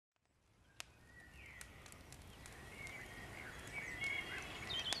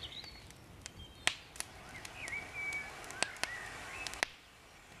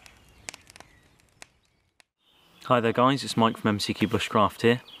Hi there guys, it's Mike from MCQBushcraft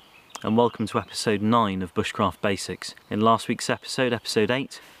here, and welcome to episode 9 of Bushcraft Basics. In last week's episode, episode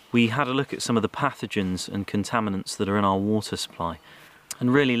 8, we had a look at some of the pathogens and contaminants that are in our water supply.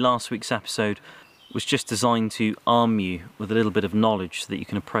 And really last week's episode was just designed to arm you with a little bit of knowledge so that you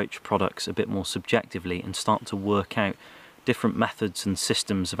can approach products a bit more subjectively and start to work out different methods and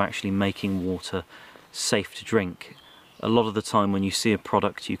systems of actually making water safe to drink. A lot of the time when you see a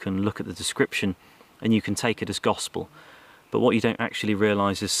product, you can look at the description and you can take it as gospel. But what you don't actually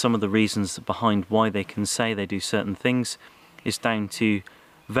realise is some of the reasons behind why they can say they do certain things is down to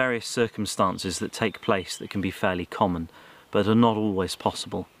various circumstances that take place that can be fairly common, but are not always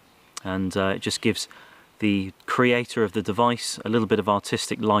possible. And it just gives the creator of the device a little bit of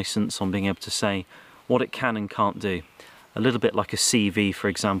artistic license on being able to say what it can and can't do. A little bit like a CV, for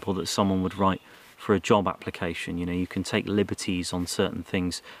example, that someone would write for a job application. You know, you can take liberties on certain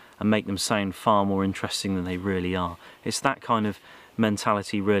things and make them sound far more interesting than they really are. It's that kind of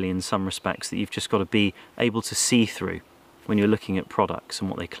mentality really in some respects that you've just got to be able to see through when you're looking at products and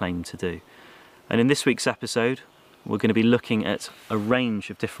what they claim to do. And in this week's episode we're going to be looking at a range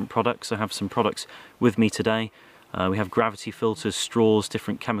of different products. I have some products with me today. We have gravity filters, straws,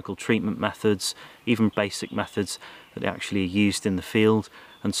 different chemical treatment methods, even basic methods that are actually used in the field,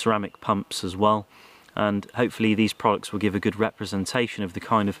 and ceramic pumps as well. And hopefully these products will give a good representation of the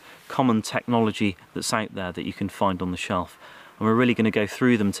kind of common technology that's out there that you can find on the shelf. And we're really going to go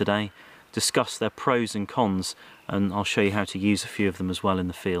through them today, discuss their pros and cons, and I'll show you how to use a few of them as well in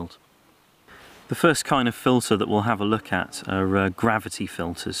the field. The first kind of filter that we'll have a look at are gravity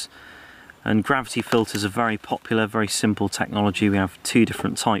filters. And gravity filters are very popular, very simple technology. We have two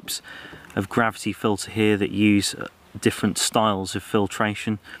different types of gravity filter here that use different styles of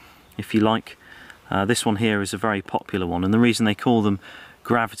filtration, if you like. This one here is a very popular one, and the reason they call them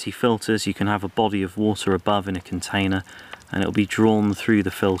gravity filters, you can have a body of water above in a container and it'll be drawn through the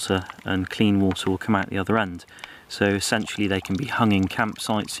filter and clean water will come out the other end. So essentially they can be hung in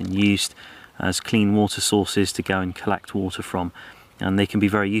campsites and used as clean water sources to go and collect water from, and they can be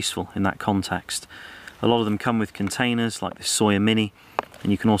very useful in that context. A lot of them come with containers like this Sawyer Mini,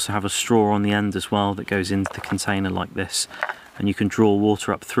 and you can also have a straw on the end as well that goes into the container like this, and you can draw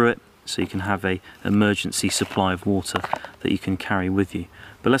water up through it, so you can have an emergency supply of water that you can carry with you.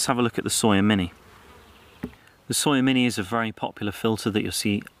 But let's have a look at the Sawyer Mini. The Sawyer Mini is a very popular filter that you'll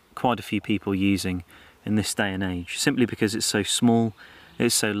see quite a few people using in this day and age, simply because it's so small,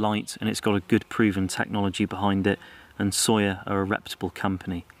 it's so light, and it's got a good proven technology behind it, and Sawyer are a reputable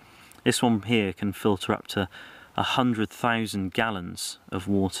company. This one here can filter up to 100,000 gallons of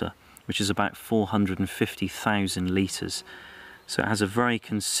water, which is about 450,000 litres. So it has a very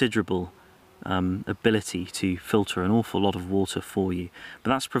considerable ability to filter an awful lot of water for you, but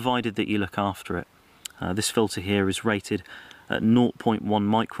that's provided that you look after it. This filter here is rated at 0.1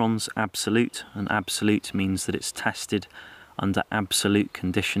 microns absolute, and absolute means that it's tested under absolute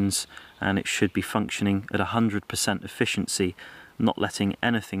conditions, and it should be functioning at 100% efficiency, not letting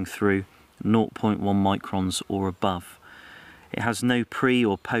anything through 0.1 microns or above. It has no pre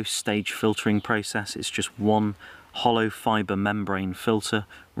or post stage filtering process, it's just one hollow fibre membrane filter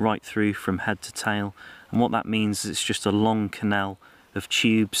right through from head to tail, and what that means is it's just a long canal of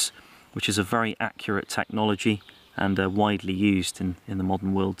tubes, which is a very accurate technology and widely used in the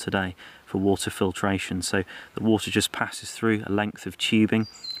modern world today for water filtration. So the water just passes through a length of tubing,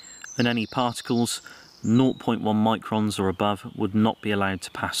 and any particles 0.1 microns or above would not be allowed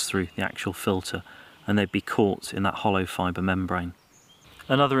to pass through the actual filter, and they'd be caught in that hollow fibre membrane.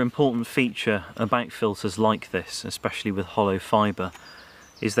 Another important feature about filters like this, especially with hollow fibre,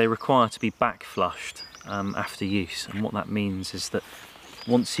 is they require to be back flushed after use. And what that means is that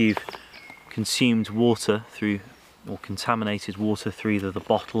once you've consumed water through, or contaminated water through either the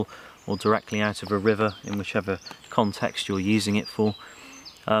bottle or directly out of a river, in whichever context you're using it for,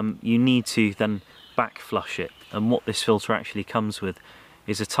 you need to then back flush it. And what this filter actually comes with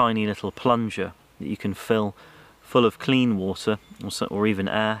is a tiny little plunger that you can fill full of clean water, or even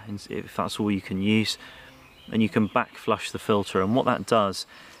air if that's all you can use, and you can back flush the filter. And what that does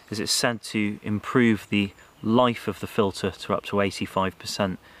is it's said to improve the life of the filter to up to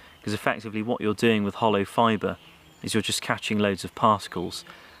 85%, because effectively what you're doing with hollow fibre is you're just catching loads of particles,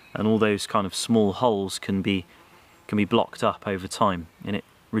 and all those kind of small holes can be blocked up over time, and it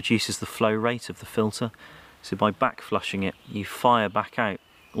reduces the flow rate of the filter. So by back flushing it, you fire back out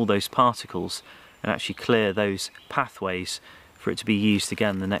all those particles and actually clear those pathways for it to be used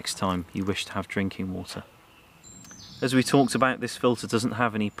again the next time you wish to have drinking water. As we talked about, this filter doesn't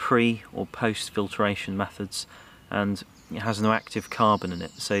have any pre or post filtration methods, and it has no active carbon in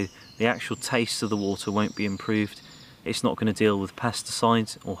it, so the actual taste of the water won't be improved. It's not going to deal with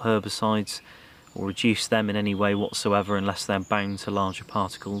pesticides or herbicides or reduce them in any way whatsoever unless they're bound to larger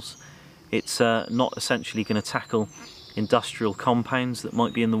particles. It's not essentially going to tackle industrial compounds that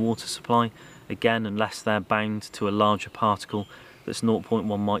might be in the water supply, again, unless they're bound to a larger particle that's 0.1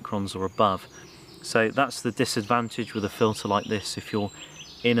 microns or above. So that's the disadvantage with a filter like this. If you're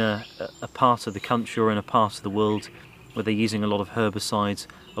in a part of the country or in a part of the world where they're using a lot of herbicides,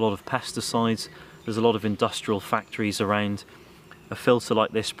 a lot of pesticides, there's a lot of industrial factories around, a filter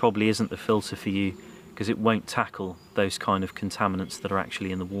like this probably isn't the filter for you, because it won't tackle those kind of contaminants that are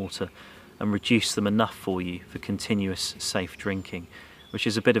actually in the water and reduce them enough for you for continuous safe drinking, which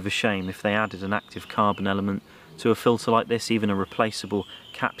is a bit of a shame. If they added an active carbon element to a filter like this, even a replaceable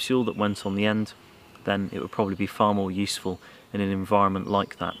capsule that went on the end, then it would probably be far more useful in an environment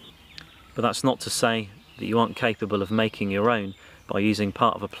like that. But that's not to say that you aren't capable of making your own by using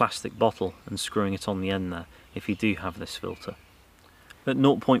part of a plastic bottle and screwing it on the end there, if you do have this filter. At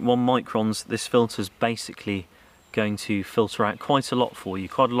 0.1 microns, this filter is basically going to filter out quite a lot for you,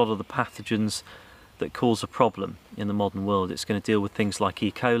 quite a lot of the pathogens that cause a problem in the modern world. It's going to deal with things like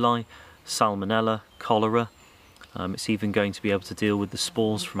E. coli, salmonella, cholera. It's even going to be able to deal with the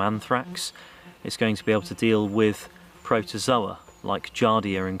spores from anthrax. It's going to be able to deal with protozoa like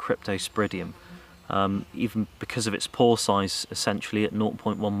Giardia and Cryptosporidium. Even because of its pore size, essentially at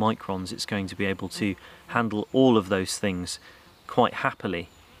 0.1 microns, it's going to be able to handle all of those things quite happily.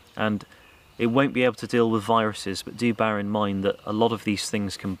 And it won't be able to deal with viruses, but do bear in mind that a lot of these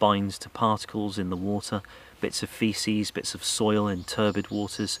things can bind to particles in the water, bits of feces, bits of soil in turbid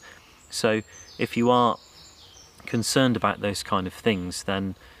waters. So if you are concerned about those kind of things,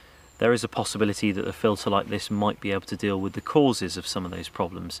 then there is a possibility that a filter like this might be able to deal with the causes of some of those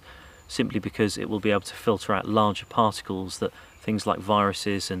problems, simply because it will be able to filter out larger particles that things like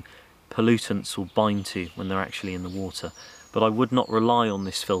viruses and pollutants will bind to when they're actually in the water. But I would not rely on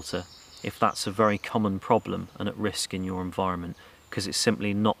this filter if that's a very common problem and at risk in your environment, because it's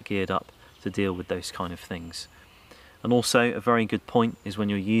simply not geared up to deal with those kind of things. And also a very good point is when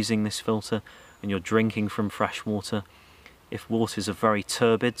you're using this filter and you're drinking from fresh water, if waters are very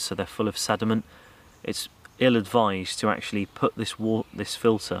turbid, so they're full of sediment, it's ill-advised to actually put this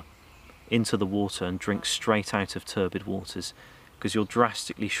filter into the water and drink straight out of turbid waters, because you'll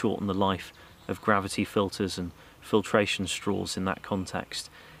drastically shorten the life of gravity filters and filtration straws in that context.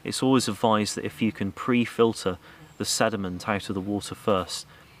 It's always advised that if you can pre-filter the sediment out of the water first,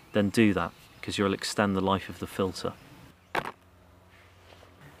 then do that, because you'll extend the life of the filter.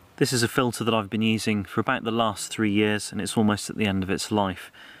 This is a filter that I've been using for about the last 3 years, and it's almost at the end of its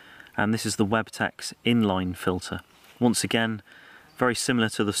life. And this is the Webtex inline filter. Once again, very similar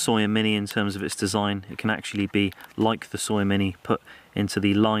to the Sawyer Mini in terms of its design. It can actually be like the Sawyer Mini, put into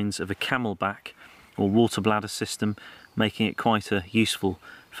the lines of a camelback or water bladder system, making it quite a useful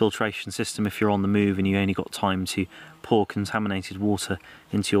filtration system if you're on the move and you only got time to pour contaminated water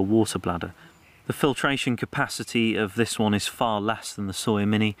into your water bladder. The filtration capacity of this one is far less than the Sawyer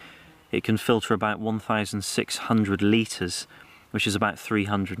Mini. It can filter about 1,600 litres, which is about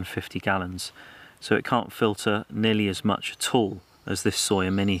 350 gallons. So it can't filter nearly as much at all as this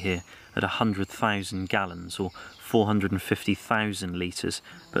Sawyer Mini here at 100,000 gallons or 450,000 litres.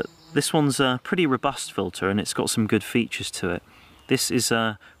 But this one's a pretty robust filter and it's got some good features to it. This is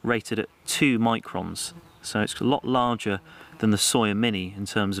rated at 2 microns, so it's a lot larger than the Sawyer Mini in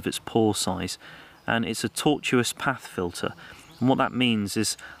terms of its pore size, and it's a tortuous path filter. And what that means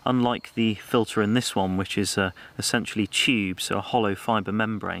is, unlike the filter in this one, which is essentially tube, so a hollow fibre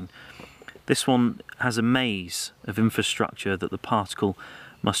membrane, this one has a maze of infrastructure that the particle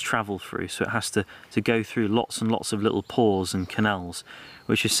must travel through, so it has to go through lots and lots of little pores and canals,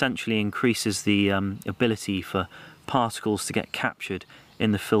 which essentially increases the ability for particles to get captured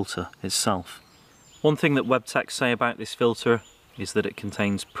in the filter itself. One thing that Webtex say about this filter is that it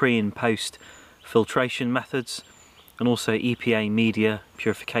contains pre and post filtration methods, and also EPA media,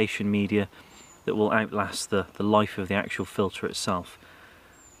 purification media, that will outlast the life of the actual filter itself.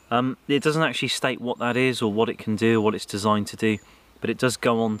 It doesn't actually state what that is or what it can do or what it's designed to do, but it does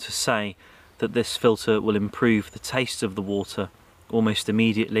go on to say that this filter will improve the taste of the water almost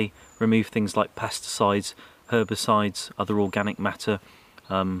immediately, remove things like pesticides, herbicides, other organic matter,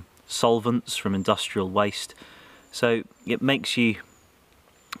 solvents from industrial waste. So it makes you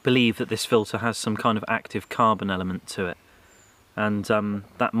believe that this filter has some kind of active carbon element to it, and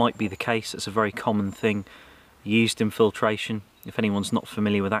that might be the case. It's a very common thing used in filtration. If anyone's not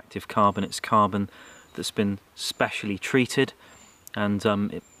familiar with active carbon, it's carbon that's been specially treated, and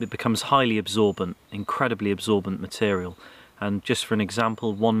it becomes highly absorbent, incredibly absorbent material, and just for an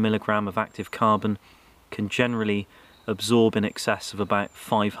example, 1 milligram of active carbon can generally absorb in excess of about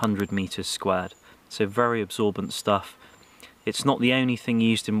 500 meters squared. So very absorbent stuff. It's not the only thing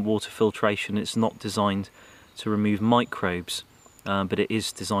used in water filtration. It's not designed to remove microbes, but it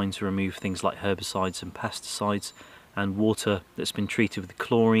is designed to remove things like herbicides and pesticides, and water that's been treated with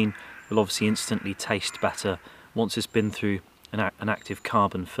chlorine will obviously instantly taste better once it's been through an active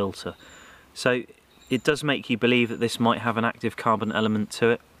carbon filter. So it does make you believe that this might have an active carbon element to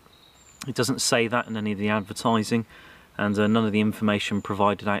it. It doesn't say that in any of the advertising, and none of the information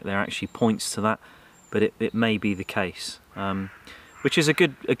provided out there actually points to that, but it may be the case, which is a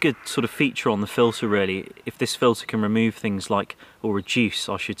good sort of feature on the filter really. If this filter can remove things like, or reduce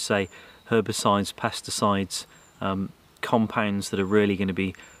I should say, herbicides, pesticides, compounds that are really going to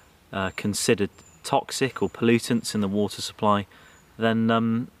be considered toxic or pollutants in the water supply,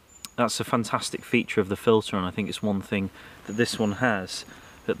 then that's a fantastic feature of the filter, and I think it's one thing that this one has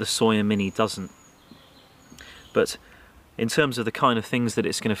that the Sawyer Mini doesn't. But in terms of the kind of things that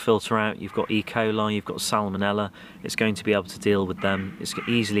it's going to filter out, you've got E. coli, you've got salmonella, it's going to be able to deal with them. It's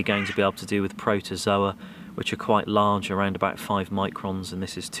easily going to be able to do with protozoa, which are quite large, around about 5 microns, and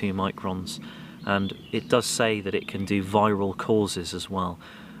this is 2 microns. And it does say that it can do viral causes as well.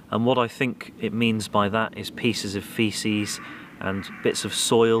 And what I think it means by that is pieces of feces and bits of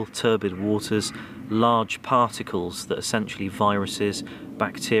soil, turbid waters, large particles that essentially viruses,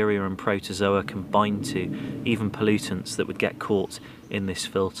 bacteria and protozoa can bind to, even pollutants that would get caught in this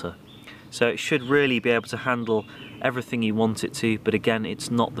filter. So it should really be able to handle everything you want it to, but again,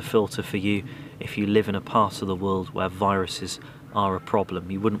 it's not the filter for you if you live in a part of the world where viruses are a problem.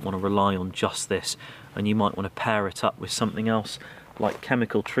 You wouldn't want to rely on just this, and you might want to pair it up with something else like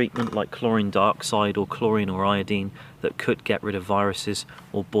chemical treatment, like chlorine dioxide or chlorine or iodine, that could get rid of viruses,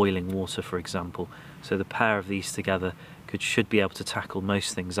 or boiling water for example. So the pair of these together should be able to tackle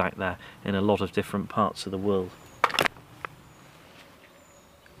most things out there in a lot of different parts of the world.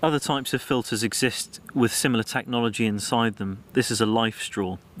 Other types of filters exist with similar technology inside them. This is a life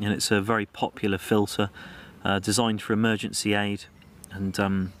straw, and it's a very popular filter designed for emergency aid,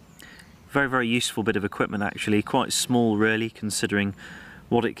 and very useful bit of equipment actually, quite small really considering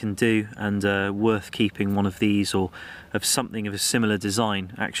what it can do, and worth keeping one of these or of something of a similar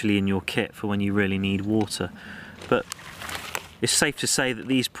design actually in your kit for when you really need water. But it's safe to say that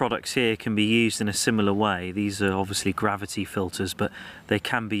these products here can be used in a similar way. These are obviously gravity filters, but they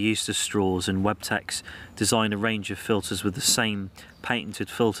can be used as straws, and Webtec's design a range of filters with the same patented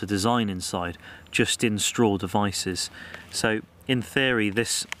filter design inside, just in straw devices. So in theory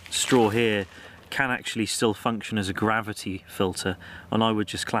this straw here can actually still function as a gravity filter, and I would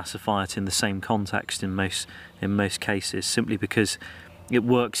just classify it in the same context in most cases, simply because it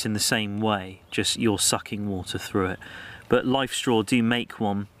works in the same way, just you're sucking water through it. But Life Straw do make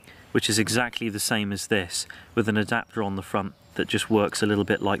one which is exactly the same as this, with an adapter on the front that just works a little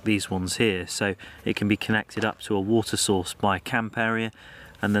bit like these ones here. So it can be connected up to a water source by a camp area,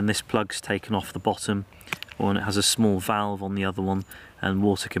 and then this plug's taken off the bottom, and it has a small valve on the other one, and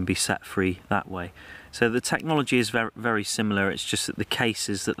water can be set free that way. So the technology is very similar, it's just that the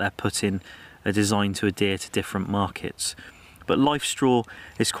cases that they're put in are designed to adhere to different markets. But Life Straw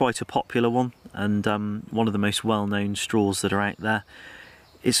is quite a popular one, and one of the most well-known straws that are out there.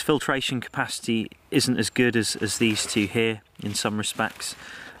 Its filtration capacity isn't as good as these two here in some respects.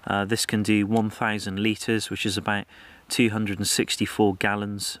 This can do 1,000 litres, which is about 264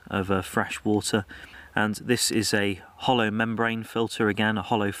 gallons of fresh water. And this is a hollow membrane filter, again a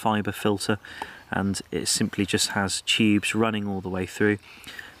hollow fibre filter, and it simply just has tubes running all the way through.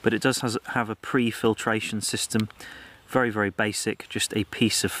 But it does have a pre-filtration system, very basic, just a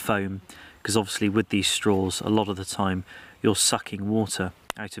piece of foam, because obviously with these straws a lot of the time you're sucking water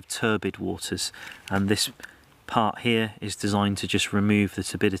out of turbid waters, and this part here is designed to just remove the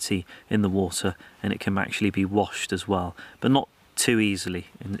turbidity in the water, and it can actually be washed as well, but not too easily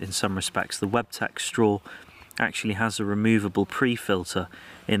in some respects. The Webtec straw actually has a removable pre-filter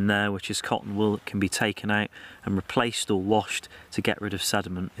in there, which is cotton wool. It can be taken out and replaced or washed to get rid of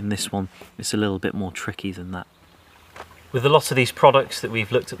sediment. In this one it's a little bit more tricky than that. With a lot of these products that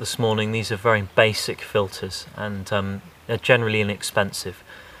we've looked at this morning, these are very basic filters, and they're generally inexpensive,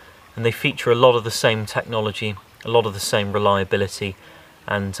 and they feature a lot of the same technology, a lot of the same reliability,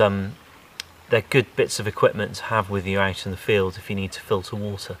 and they're good bits of equipment to have with you out in the field if you need to filter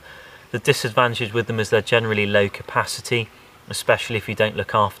water. The disadvantage with them is they're generally low capacity, especially if you don't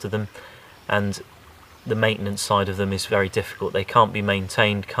look after them, and the maintenance side of them is very difficult. They can't be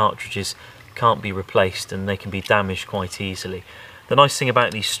maintained, cartridges can't be replaced, and they can be damaged quite easily. The nice thing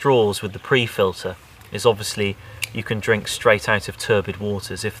about these straws with the pre-filter is obviously you can drink straight out of turbid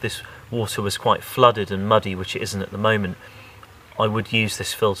waters. If this water was quite flooded and muddy, which it isn't at the moment, I would use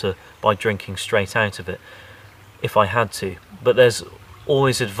this filter by drinking straight out of it if I had to. But there's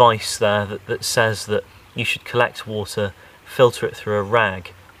always advice there that says that you should collect water, filter it through a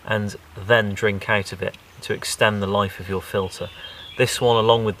rag, and then drink out of it to extend the life of your filter. This one,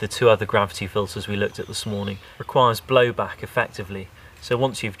 along with the two other gravity filters we looked at this morning, requires blowback effectively. So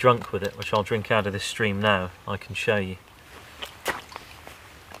once you've drunk with it, which I'll drink out of this stream now, I can show you.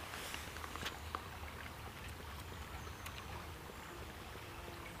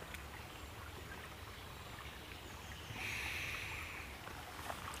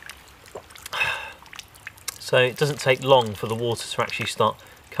 So it doesn't take long for the water to actually start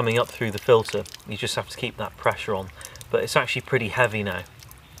coming up through the filter. You just have to keep that pressure on. But it's actually pretty heavy now,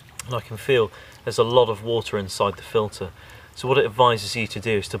 and I can feel there's a lot of water inside the filter. So what it advises you to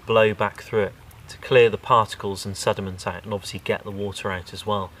do is to blow back through it to clear the particles and sediment out, and obviously get the water out as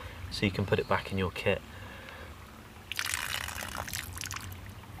well, so you can put it back in your kit.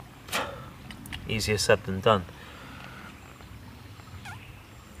 Easier said than done.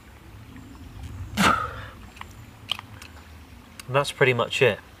 And that's pretty much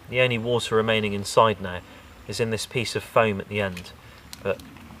it. The only water remaining inside now is in this piece of foam at the end, but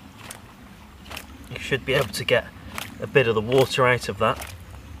you should be able to get a bit of the water out of that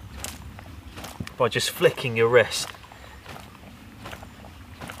by just flicking your wrist.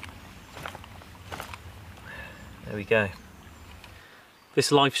 There we go.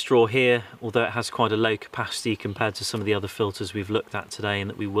 This Life straw here, although it has quite a low capacity compared to some of the other filters we've looked at today and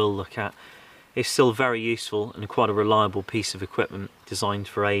that we will look at, it's still very useful and quite a reliable piece of equipment designed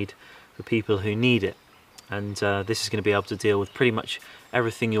for aid for people who need it. And this is going to be able to deal with pretty much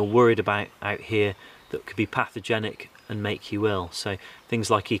everything you're worried about out here that could be pathogenic and make you ill. So things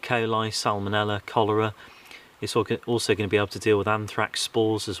like E. coli, salmonella, cholera. It's also going to be able to deal with anthrax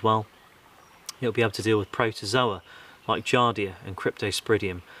spores as well. It'll be able to deal with protozoa like Giardia and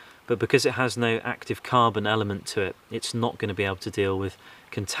Cryptosporidium. But because it has no active carbon element to it, it's not going to be able to deal with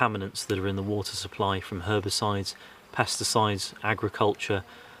contaminants that are in the water supply from herbicides, pesticides, agriculture,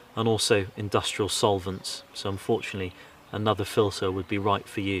 and also industrial solvents. So unfortunately, another filter would be right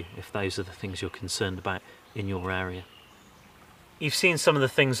for you if those are the things you're concerned about in your area. You've seen some of the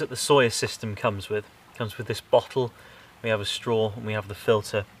things that the Sawyer system comes with. It comes with this bottle, we have a straw, and we have the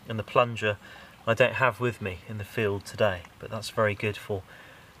filter, and the plunger I don't have with me in the field today, but that's very good for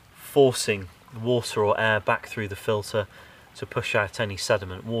forcing water or air back through the filter to push out any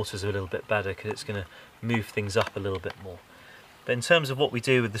sediment. Water's a little bit better because it's going to move things up a little bit more. But in terms of what we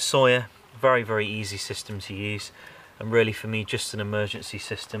do with the Sawyer, very easy system to use, and really for me just an emergency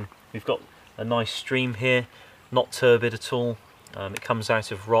system. We've got a nice stream here, not turbid at all. It comes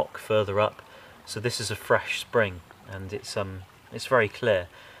out of rock further up, so this is a fresh spring, and it's very clear.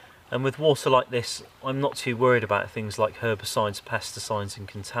 And with water like this, I'm not too worried about things like herbicides, pesticides and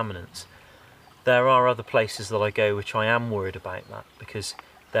contaminants. There are other places that I go which I am worried about that, because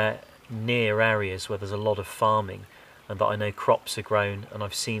they're near areas where there's a lot of farming and that I know crops are grown, and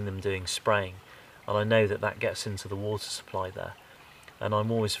I've seen them doing spraying, and I know that that gets into the water supply there. And I'm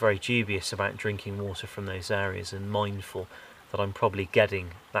always very dubious about drinking water from those areas, and mindful that I'm probably getting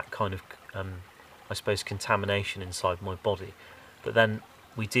that kind of, I suppose, contamination inside my body. But then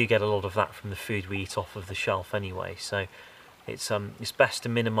we do get a lot of that from the food we eat off of the shelf anyway, so it's best to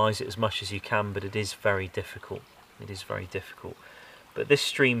minimise it as much as you can, but it is very difficult. It is very difficult. But this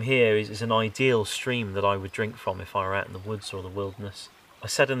stream here is an ideal stream that I would drink from if I were out in the woods or the wilderness. I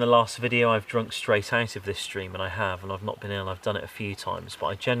said in the last video I've drunk straight out of this stream, and I have, and I've not been ill. I've done it a few times, but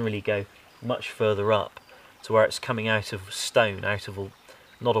I generally go much further up to where it's coming out of stone, out of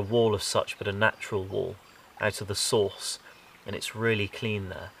not a wall as such, but a natural wall, out of the source, and it's really clean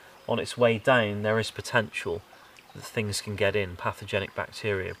there. On its way down there is potential that things can get in, pathogenic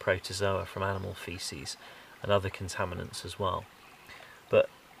bacteria, protozoa from animal feces, and other contaminants as well. But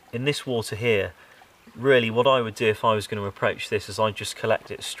in this water here, really what I would do if I was going to approach this is I'd just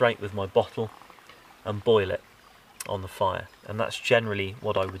collect it straight with my bottle and boil it on the fire, and that's generally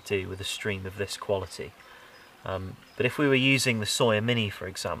what I would do with a stream of this quality. But if we were using the Sawyer Mini, for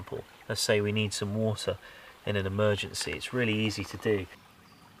example, let's say we need some water in an emergency, it's really easy to do.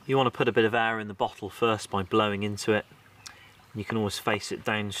 You want to put a bit of air in the bottle first by blowing into it. You can always face it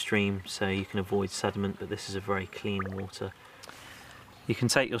downstream so you can avoid sediment, but this is a very clean water. You can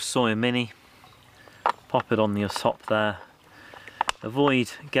take your Sawyer Mini, pop it on your top there.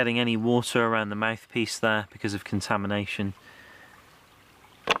 Avoid getting any water around the mouthpiece there because of contamination.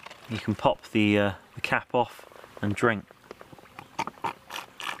 You can pop the cap off and drink.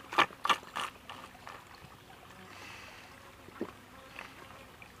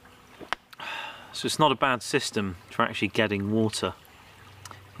 So it's not a bad system for actually getting water.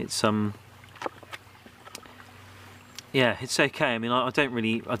 It's yeah, it's okay. I mean, I don't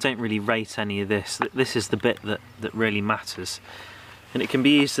really rate any of this. This is the bit that really matters, and it can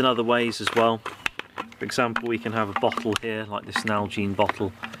be used in other ways as well. For example, we can have a bottle here, like this Nalgene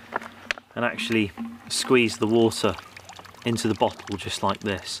bottle, and actually squeeze the water into the bottle just like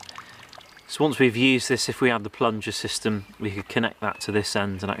this. So once we've used this, if we had the plunger system, we could connect that to this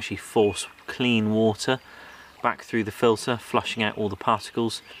end and actually force clean water back through the filter, flushing out all the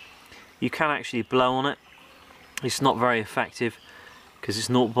particles. You can actually blow on it. It's not very effective because it's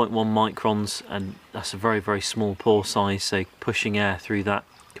 0.1 microns and that's a very, very small pore size, so pushing air through that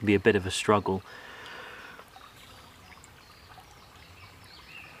can be a bit of a struggle.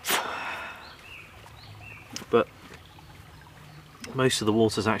 But most of the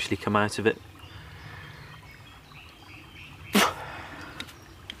water's actually come out of it.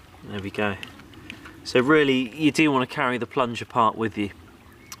 There we go. So really, you do want to carry the plunger part with you,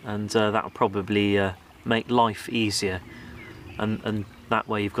 and that'll probably make life easier, and that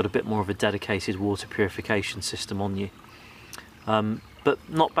way you've got a bit more of a dedicated water purification system on you. But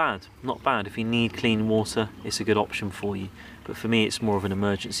not bad, not bad. If you need clean water, it's a good option for you. But for me, it's more of an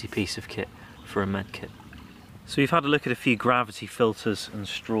emergency piece of kit for a med kit. So we've had a look at a few gravity filters and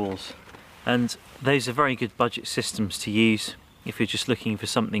straws, and those are very good budget systems to use if you're just looking for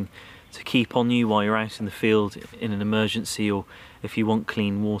something to keep on you while you're out in the field in an emergency, or if you want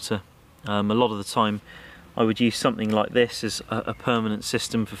clean water. A lot of the time I would use something like this as a permanent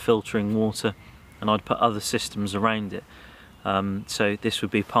system for filtering water, and I'd put other systems around it. So this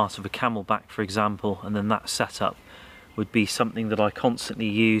would be part of a camelback, for example, and then that setup would be something that I constantly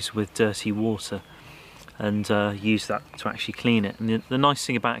use with dirty water, and use that to actually clean it. And the nice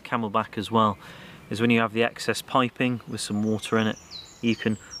thing about a camelback as well is when you have the excess piping with some water in it, you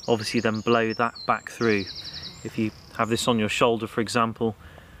can obviously then blow that back through. If you have this on your shoulder, for example,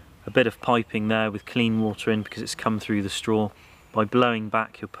 a bit of piping there with clean water in because it's come through the straw. By blowing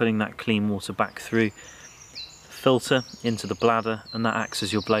back, you're putting that clean water back through the filter into the bladder, and that acts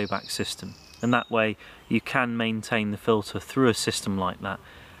as your blowback system. And that way you can maintain the filter through a system like that,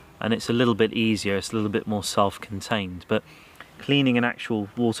 and it's a little bit easier, it's a little bit more self-contained. But cleaning an actual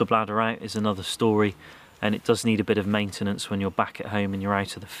water bladder out is another story, and it does need a bit of maintenance when you're back at home and you're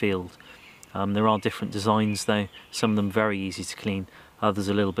out of the field. There are different designs though, some of them very easy to clean, others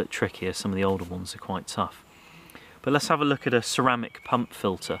a little bit trickier. Some of the older ones are quite tough. But let's have a look at a ceramic pump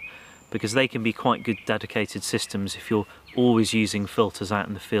filter, because they can be quite good dedicated systems if you're always using filters out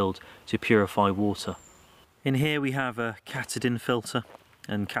in the field to purify water. In here we have a Katadyn filter,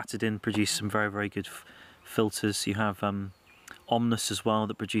 and Katadyn produce some very, very good filters. You have Omnis as well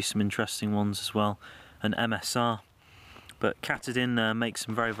that produce some interesting ones as well, and MSR. But Katadyn makes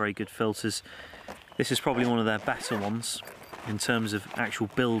some very, very good filters. This is probably one of their better ones in terms of actual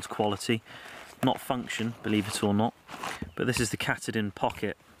build quality, not function, believe it or not. But this is the Katadyn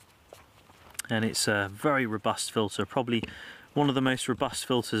Pocket, and it's a very robust filter, probably one of the most robust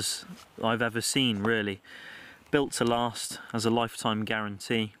filters I've ever seen, really. Built to last, has a lifetime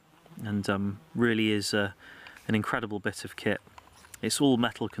guarantee, and really is an incredible bit of kit. It's all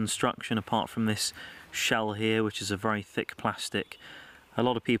metal construction apart from this shell here, which is a very thick plastic. A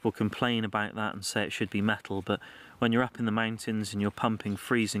lot of people complain about that and say it should be metal, but when you're up in the mountains and you're pumping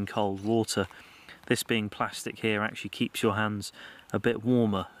freezing cold water, this being plastic here actually keeps your hands a bit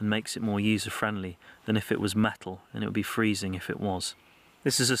warmer and makes it more user-friendly than if it was metal, and it would be freezing if it was.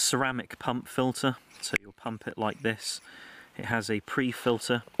 This is a ceramic pump filter, so you'll pump it like this. It has a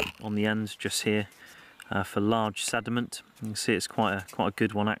pre-filter on the end just here for large sediment. You can see it's quite a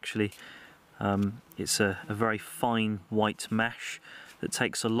good one actually. It's a very fine white mesh that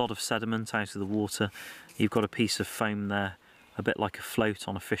takes a lot of sediment out of the water. You've got a piece of foam there, a bit like a float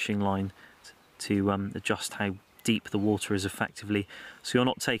on a fishing line, to adjust how deep the water is effectively. So you're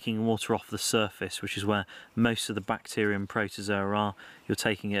not taking water off the surface, which is where most of the bacteria and protozoa are. You're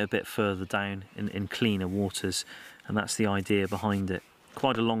taking it a bit further down in cleaner waters, and that's the idea behind it.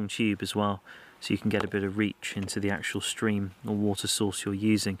 Quite a long tube as well, so you can get a bit of reach into the actual stream or water source you're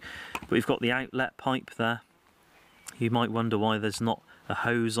using. But we've got the outlet pipe there. You might wonder why there's not a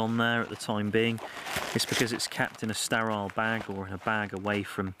hose on there at the time being. It's because it's kept in a sterile bag, or in a bag away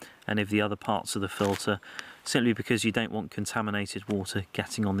from any of the other parts of the filter, simply because you don't want contaminated water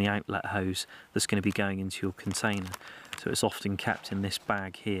getting on the outlet hose that's going to be going into your container. So it's often kept in this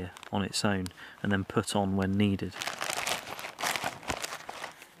bag here on its own and then put on when needed.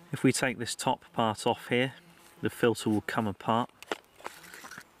 If we take this top part off here, the filter will come apart.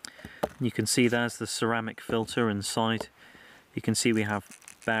 You can see there's the ceramic filter inside. You can see we have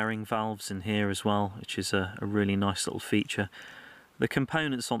bearing valves in here as well, which is a really nice little feature. The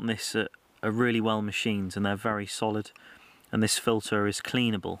components on this are really well machined and they're very solid, and this filter is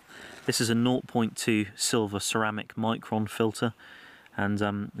cleanable. This is a 0.2 silver ceramic micron filter,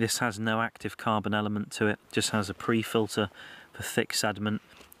 and this has no active carbon element to it, just has a pre-filter for thick sediment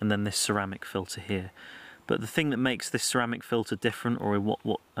and then this ceramic filter here. But the thing that makes this ceramic filter different, or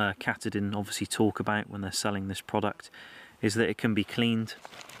what Katadyn obviously talk about when they're selling this product, is that it can be cleaned.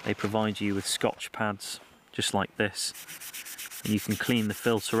 They provide you with scotch pads just like this, and you can clean the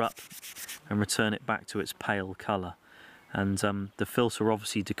filter up and return it back to its pale colour. And the filter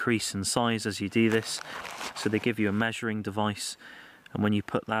obviously decreases in size as you do this, so they give you a measuring device, and when you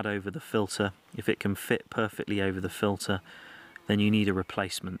put that over the filter, if it can fit perfectly over the filter, then you need a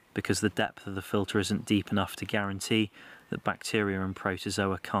replacement, because the depth of the filter isn't deep enough to guarantee that bacteria and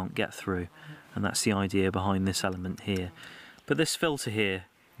protozoa can't get through, and that's the idea behind this element here. But this filter here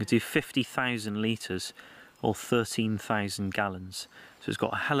can do 50,000 litres or 13,000 gallons, so it's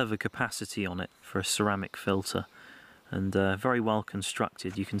got a hell of a capacity on it for a ceramic filter, and very well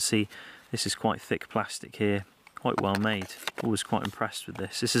constructed. You can see this is quite thick plastic here, quite well made. Always quite impressed with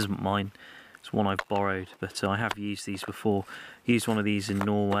this. This isn't mine, it's one I've borrowed, but I have used these before. Used one of these in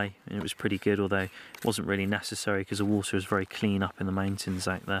Norway and it was pretty good, although it wasn't really necessary because the water is very clean up in the mountains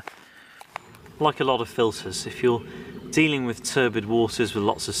out there. Like a lot of filters, if you're dealing with turbid waters with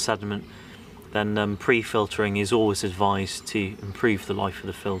lots of sediment, then pre-filtering is always advised to improve the life of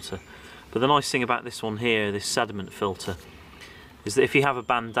the filter. But the nice thing about this one here, this sediment filter, is that if you have a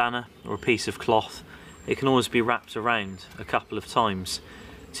bandana or a piece of cloth, it can always be wrapped around a couple of times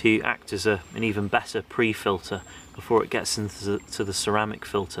to act as an even better pre-filter before it gets into the ceramic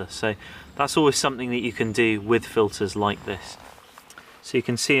filter. So that's always something that you can do with filters like this. So you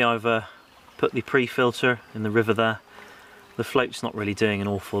can see I've put the pre-filter in the river there. The float's not really doing an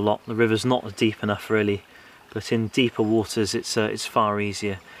awful lot. The river's not deep enough really, but in deeper waters it's far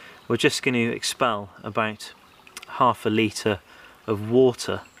easier. We're just going to expel about half a litre of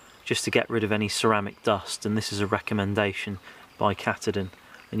water just to get rid of any ceramic dust, and this is a recommendation by Katadyn,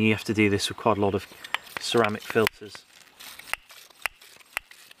 and you have to do this with quite a lot of ceramic filters.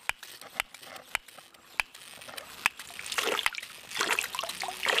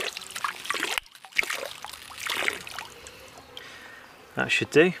 That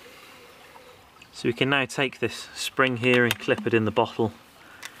should do. So we can now take this spring here and clip it in the bottle,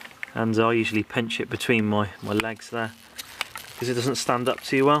 and I usually pinch it between my legs there because it doesn't stand up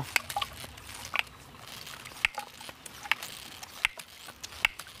too well.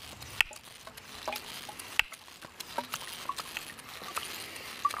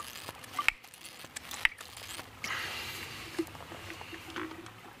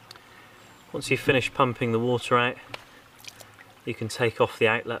 Once you've finished pumping the water out, you can take off the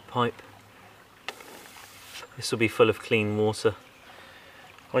outlet pipe. This will be full of clean water.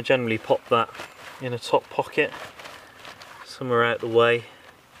 I generally pop that in a top pocket somewhere out the way,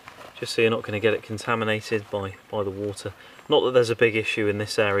 just so you're not going to get it contaminated by the water. Not that there's a big issue in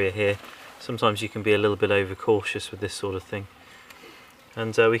this area here. Sometimes you can be a little bit overcautious with this sort of thing.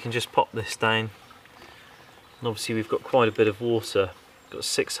 And we can just pop this down, and obviously we've got quite a bit of water. We've got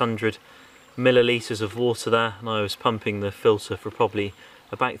 600 millilitres of water there, and I was pumping the filter for probably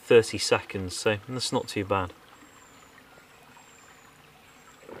about 30 seconds, so that's not too bad.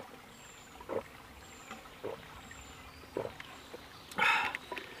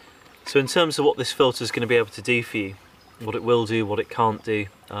 So in terms of what this filter is going to be able to do for you, what it will do, what it can't do,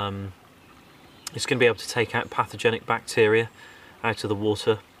 it's going to be able to take out pathogenic bacteria out of the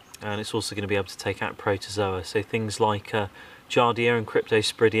water, and it's also going to be able to take out protozoa, so things like Giardia and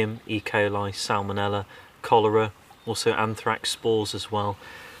Cryptosporidium, E. coli, Salmonella, cholera, also anthrax spores as well.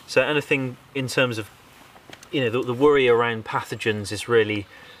 So anything in terms of, you know, the worry around pathogens is really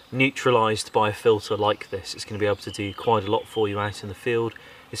neutralised by a filter like this. It's going to be able to do quite a lot for you out in the field.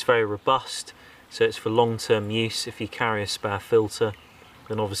 It's very robust, so it's for long-term use. If you carry a spare filter,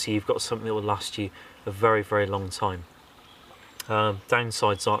 then obviously you've got something that will last you a very, very long time.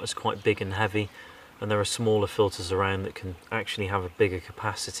 Downsides are it's quite big and heavy, and there are smaller filters around that can actually have a bigger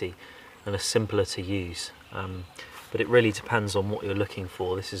capacity and are simpler to use. But it really depends on what you're looking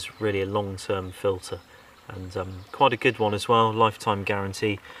for. This is really a long-term filter, and quite a good one as well, lifetime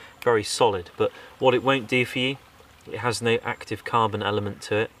guarantee, very solid. But what it won't do for you, it has no active carbon element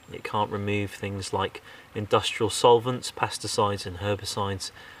to it. It can't remove things like industrial solvents, pesticides and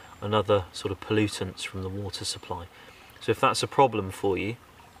herbicides, and other sort of pollutants from the water supply. So if that's a problem for you,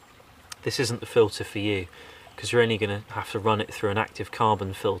 this isn't the filter for you, because you're only going to have to run it through an active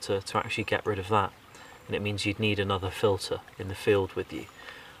carbon filter to actually get rid of that, and it means you'd need another filter in the field with you.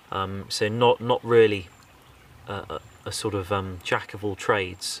 So not really a sort of jack of all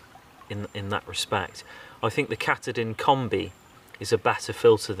trades in that respect. I think the Katadyn Combi is a better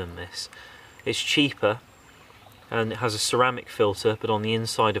filter than this. It's cheaper and it has a ceramic filter, but on the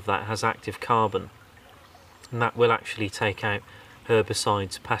inside of that it has active carbon, and that will actually take out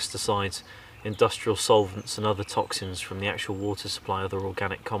herbicides, pesticides, industrial solvents and other toxins from the actual water supply, other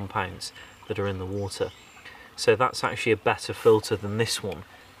organic compounds that are in the water. So that's actually a better filter than this one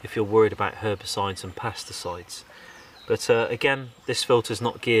if you're worried about herbicides and pesticides. But again, this filter is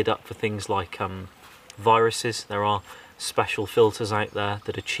not geared up for things like viruses. There are special filters out there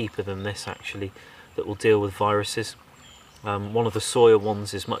that are cheaper than this actually, that will deal with viruses. One of the soya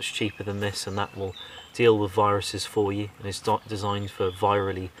ones is much cheaper than this, and that will deal with viruses for you, and is designed for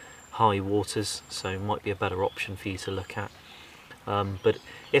virally high waters, so it might be a better option for you to look at. But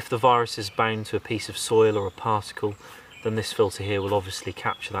if the virus is bound to a piece of soil or a particle, then this filter here will obviously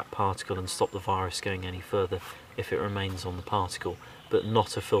capture that particle and stop the virus going any further if it remains on the particle, but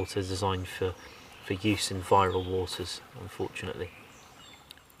not a filter designed for use in viral waters, unfortunately.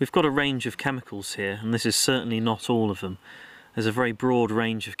 We've got a range of chemicals here, and this is certainly not all of them. There's a very broad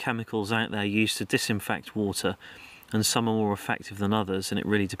range of chemicals out there used to disinfect water, and some are more effective than others, and it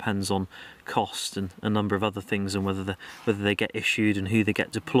really depends on cost and a number of other things, and whether they get issued and who they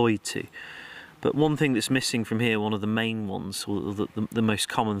get deployed to. But one thing that's missing from here, one of the main ones, or the most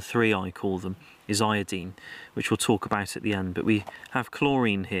common three I call them, is iodine, which we'll talk about at the end. But we have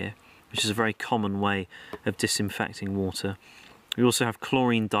chlorine here, which is a very common way of disinfecting water. We also have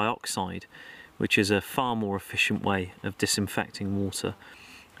chlorine dioxide, which is a far more efficient way of disinfecting water.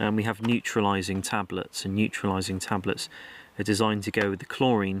 And we have neutralising tablets, and neutralising tablets are designed to go with the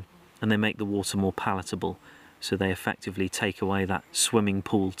chlorine, and they make the water more palatable, so they effectively take away that swimming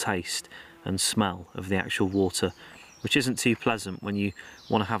pool taste and smell of the actual water, which isn't too pleasant when you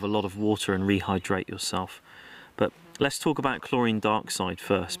want to have a lot of water and rehydrate yourself. But let's talk about chlorine dioxide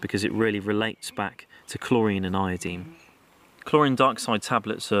first, because it really relates back to chlorine and iodine. Chlorine dioxide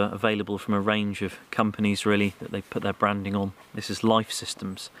tablets are available from a range of companies really that they put their branding on. This is Life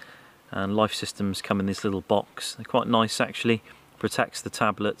Systems, and Life Systems come in this little box. They're quite nice actually, protects the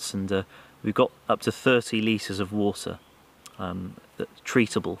tablets, and we've got up to 30 litres of water,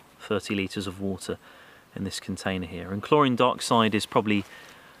 treatable 30 litres of water in this container here. And chlorine dioxide is probably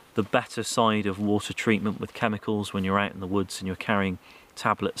the better side of water treatment with chemicals when you're out in the woods and you're carrying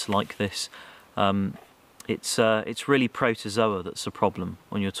tablets like this. It's really protozoa that's a problem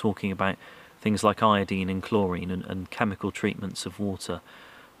when you're talking about things like iodine and chlorine and chemical treatments of water.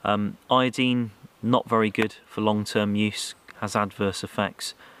 Iodine, not very good for long-term use, has adverse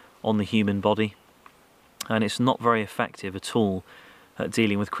effects on the human body, and it's not very effective at all at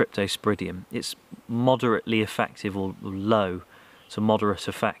dealing with cryptosporidium. It's moderately effective, or low to moderate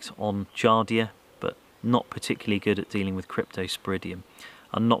effect on giardia, but not particularly good at dealing with cryptosporidium,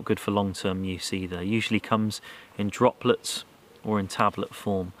 and not good for long-term use either. Usually comes in droplets or in tablet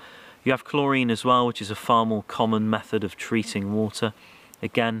form. You have chlorine as well, which is a far more common method of treating water.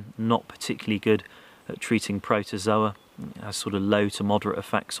 Again, not particularly good at treating protozoa. It has sort of low to moderate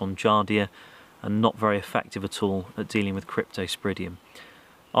effects on giardia, and not very effective at all at dealing with cryptosporidium.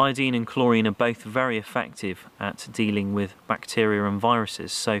 Iodine and chlorine are both very effective at dealing with bacteria and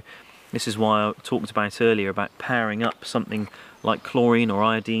viruses, so this is why I talked about earlier about pairing up something like chlorine or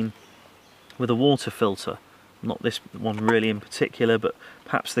iodine with a water filter. Not this one really in particular, but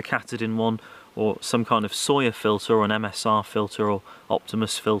perhaps the Katadyn one, or some kind of soya filter, or an MSR filter, or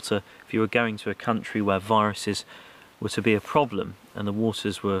Optimus filter, if you were going to a country where viruses were to be a problem and the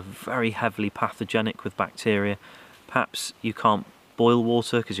waters were very heavily pathogenic with bacteria. Perhaps you can't boil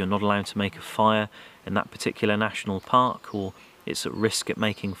water because you're not allowed to make a fire in that particular national park, or it's at risk at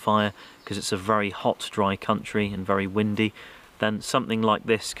making fire because it's a very hot, dry country and very windy. Then something like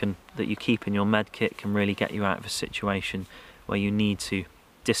this that you keep in your med kit can really get you out of a situation where you need to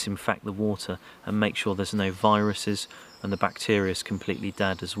disinfect the water and make sure there's no viruses and the bacteria is completely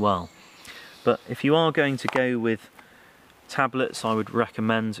dead as well. But if you are going to go with tablets, I would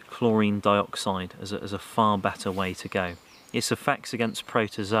recommend chlorine dioxide as a far better way to go. Its effects against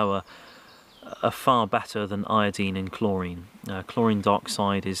protozoa are far better than iodine and chlorine. Chlorine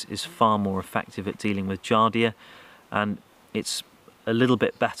dioxide is far more effective at dealing with giardia, and it's a little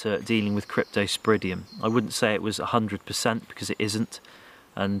bit better at dealing with cryptosporidium. I wouldn't say it was 100% because it isn't,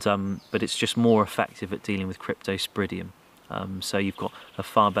 but it's just more effective at dealing with cryptosporidium. So you've got a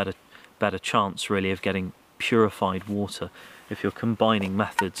far better chance really of getting purified water if you're combining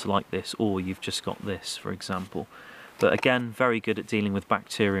methods like this, or you've just got this, for example. but again, very good at dealing with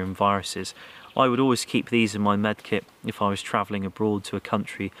bacteria and viruses. I would always keep these in my med kit if I was travelling abroad to a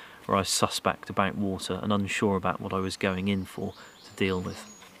country where I was suspect about water and unsure about what I was going in for to deal with.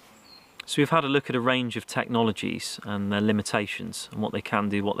 So we've had a look at a range of technologies and their limitations and what they can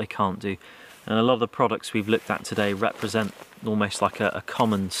do, what they can't do. And a lot of the products we've looked at today represent almost like a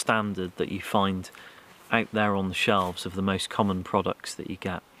common standard that you find out there on the shelves of the most common products that you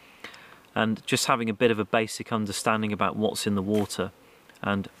get. And just having a bit of a basic understanding about what's in the water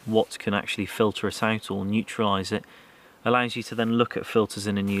and what can actually filter it out or neutralise it allows you to then look at filters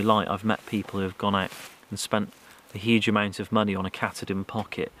in a new light. I've met people who have gone out and spent a huge amount of money on a Katadyn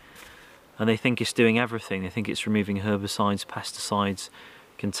pocket, and they think it's doing everything. They think it's removing herbicides, pesticides,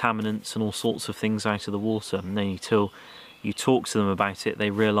 contaminants and all sorts of things out of the water, and then until you talk to them about it, they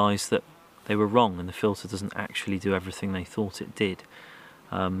realise that they were wrong and the filter doesn't actually do everything they thought it did,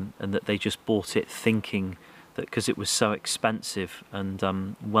 and that they just bought it thinking that because it was so expensive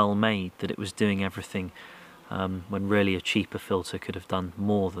and well made that it was doing everything, when really a cheaper filter could have done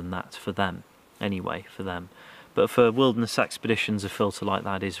more than that for them, anyway, for them. But for wilderness expeditions, a filter like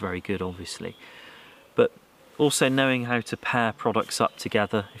that is very good, obviously. But also knowing how to pair products up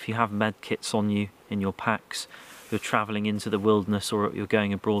together. If you have med kits on you in your packs, you're travelling into the wilderness or you're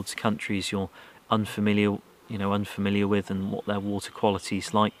going abroad to countries you're unfamiliar with and what their water quality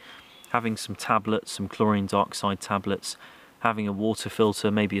is like, having some tablets, some chlorine dioxide tablets, having a water filter,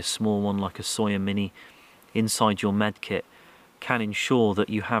 maybe a small one like a Sawyer Mini, inside your med kit can ensure that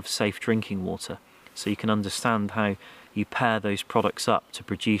you have safe drinking water. So you can understand how you pair those products up to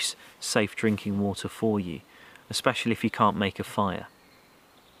produce safe drinking water for you, especially if you can't make a fire.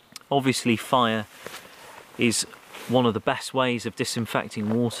 Obviously fire is one of the best ways of disinfecting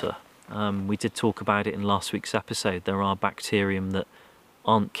water. We did talk about it in last week's episode. There are bacterium that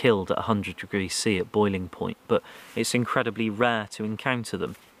aren't killed at 100 degrees C at boiling point, but it's incredibly rare to encounter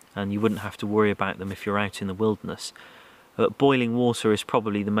them, and you wouldn't have to worry about them if you're out in the wilderness. But boiling water is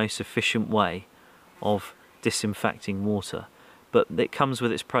probably the most efficient way of disinfecting water, but it comes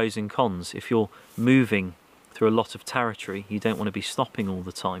with its pros and cons. If you're moving through a lot of territory, you don't want to be stopping all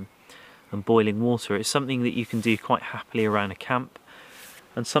the time, and boiling water is something that you can do quite happily around a camp,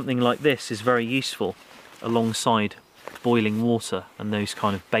 and something like this is very useful alongside boiling water and those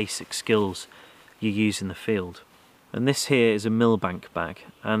kind of basic skills you use in the field. And this here is a millbank bag,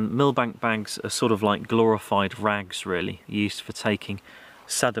 and millbank bags are sort of like glorified rags really, used for taking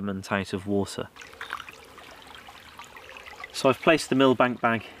sediment out of water. So I've placed the millbank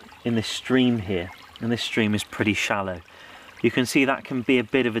bag in this stream here, and this stream is pretty shallow. You can see that can be a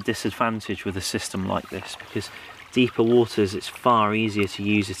bit of a disadvantage with a system like this, because deeper waters it's far easier to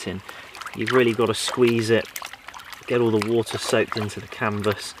use it in. You've really got to squeeze it, get all the water soaked into the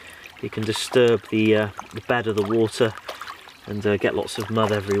canvas. You can disturb the bed of the water and get lots of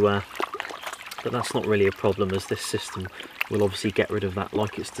mud everywhere, but that's not really a problem, as this system will obviously get rid of that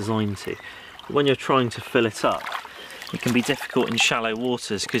like it's designed to. But when you're trying to fill it up, it can be difficult in shallow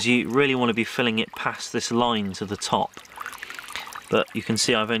waters because you really want to be filling it past this line to the top. But you can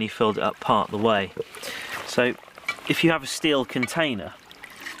see I've only filled it up part of the way. So if you have a steel container,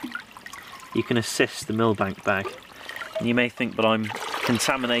 you can assist the millbank bag. And you may think, but I'm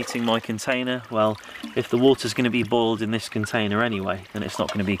contaminating my container. Well, if the water's going to be boiled in this container anyway, then it's not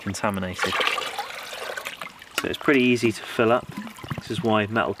going to be contaminated. So it's pretty easy to fill up. This is why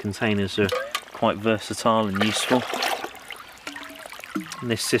metal containers are quite versatile and useful. And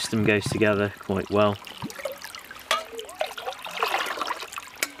this system goes together quite well.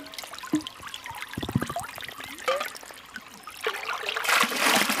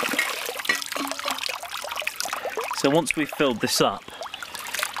 So once we've filled this up,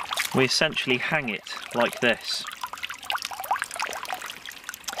 we essentially hang it like this.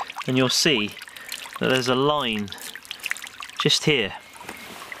 And you'll see that there's a line just here.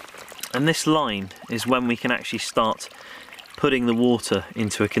 And this line is when we can actually start putting the water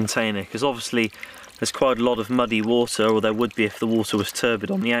into a container, because obviously there's quite a lot of muddy water, or there would be if the water was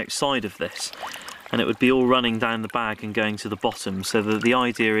turbid, on the outside of this, and it would be all running down the bag and going to the bottom. So the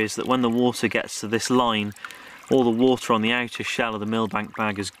idea is that when the water gets to this line, all the water on the outer shell of the millbank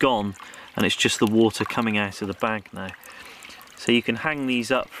bag is gone, and it's just the water coming out of the bag now. So you can hang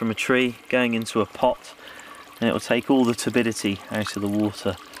these up from a tree going into a pot, and it will take all the turbidity out of the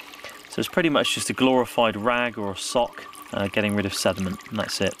water. So it's pretty much just a glorified rag or a sock getting rid of sediment, and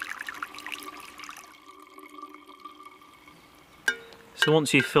that's it. So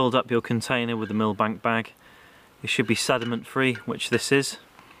once you've filled up your container with the millbank bag, it should be sediment free, which this is,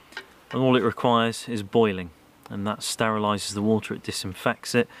 and all it requires is boiling, and that sterilises the water, it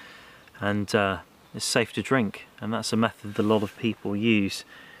disinfects it, and it's safe to drink, and that's a method that a lot of people use.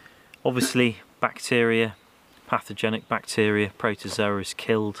 Obviously bacteria, pathogenic bacteria, protozoa is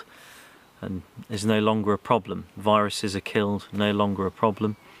killed and is no longer a problem. Viruses are killed, no longer a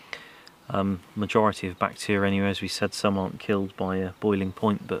problem. Majority of bacteria anyway, as we said, some aren't killed by a boiling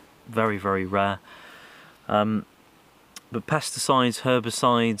point, but very, very rare. But pesticides,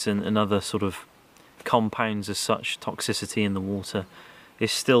 herbicides and other sort of compounds as such, toxicity in the water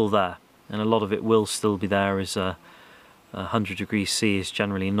is still there, and a lot of it will still be there, as 100 degrees C is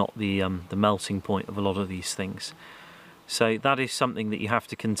generally not the melting point of a lot of these things. So that is something that you have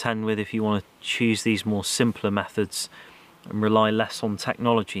to contend with if you want to choose these more simpler methods and rely less on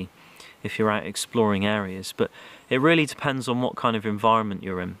technology if you're out exploring areas. But it really depends on what kind of environment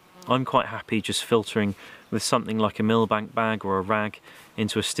you're in. I'm quite happy just filtering with something like a millbank bag or a rag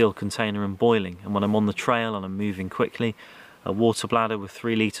into a steel container and boiling, and when I'm on the trail and I'm moving quickly, a water bladder with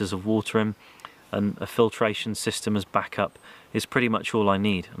 3 litres of water in and a filtration system as backup is pretty much all I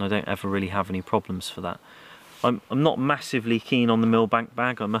need, and I don't ever really have any problems for that. I'm not massively keen on the millbank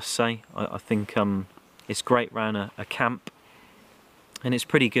bag, I must say. I think it's great around a camp, and it's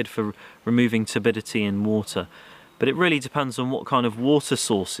pretty good for removing turbidity in water, but it really depends on what kind of water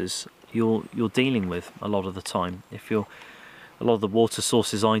sources you're dealing with a lot of the time. A lot of the water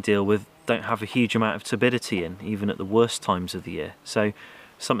sources I deal with don't have a huge amount of turbidity in, even at the worst times of the year. So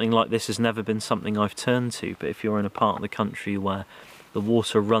something like this has never been something I've turned to, but if you're in a part of the country where the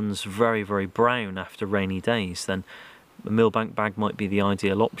water runs very, very brown after rainy days, then a millbank bag might be the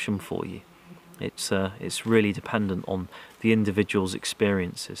ideal option for you. It's really dependent on the individual's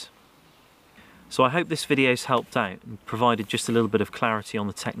experiences. So I hope this video's helped out and provided just a little bit of clarity on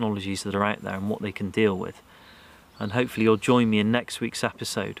the technologies that are out there and what they can deal with. And hopefully you'll join me in next week's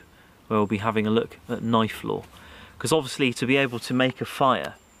episode, where we'll be having a look at knife law. Because obviously to be able to make a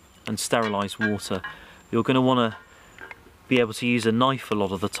fire and sterilise water, you're going to want to be able to use a knife a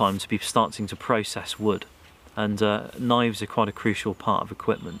lot of the time to be starting to process wood. And knives are quite a crucial part of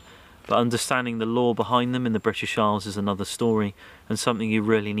equipment. But understanding the law behind them in the British Isles is another story, and something you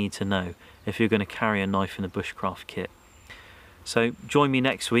really need to know if you're going to carry a knife in a bushcraft kit. So join me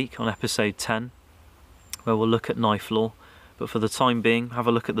next week on episode 10, where we'll look at knife law. But for the time being, have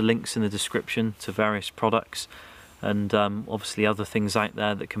a look at the links in the description to various products, and obviously other things out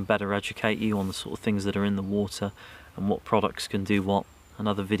there that can better educate you on the sort of things that are in the water and what products can do what, and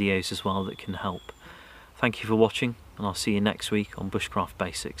other videos as well that can help. Thank you for watching, and I'll see you next week on Bushcraft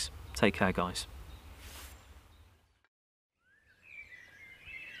Basics. Take care, guys.